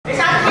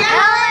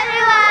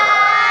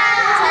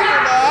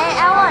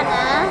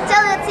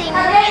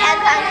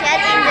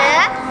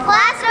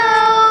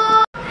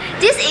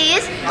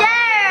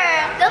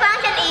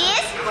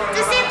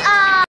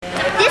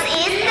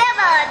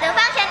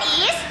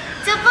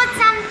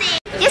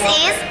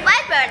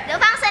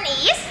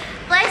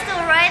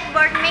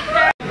keyboard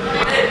maker.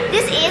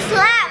 This is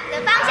lamp.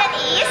 The function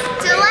is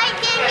to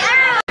lighting a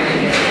room.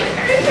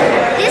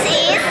 This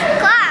is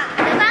clock.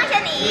 The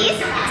function is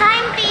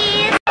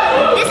timepiece.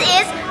 This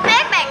is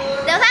backpack.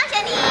 The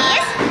function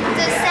is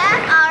to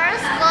save our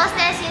school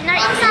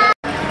stationery inside.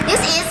 This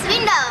is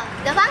window.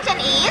 The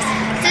function is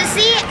to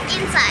see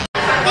inside.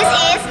 This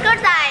is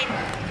curtain.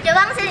 The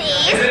function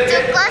is to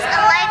close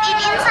the light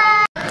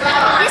inside.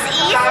 This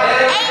is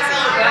AC.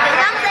 The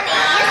function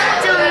is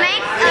to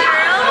make a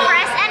room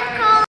fresh and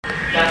cool.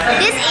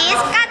 This is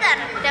cutter.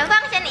 The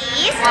function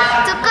is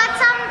to cut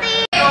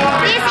something.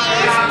 This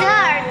is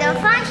door. The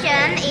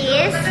function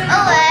is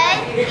away,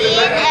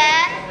 in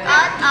and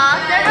out of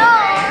the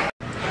room.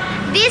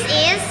 This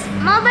is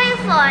mobile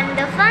phone.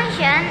 The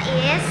function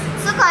is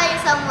to calling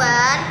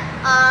someone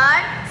or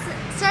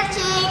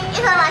searching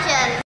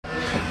information.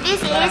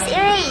 This is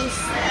erase.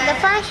 The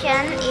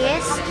function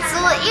is to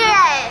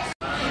erase.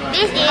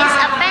 This is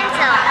a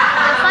pencil.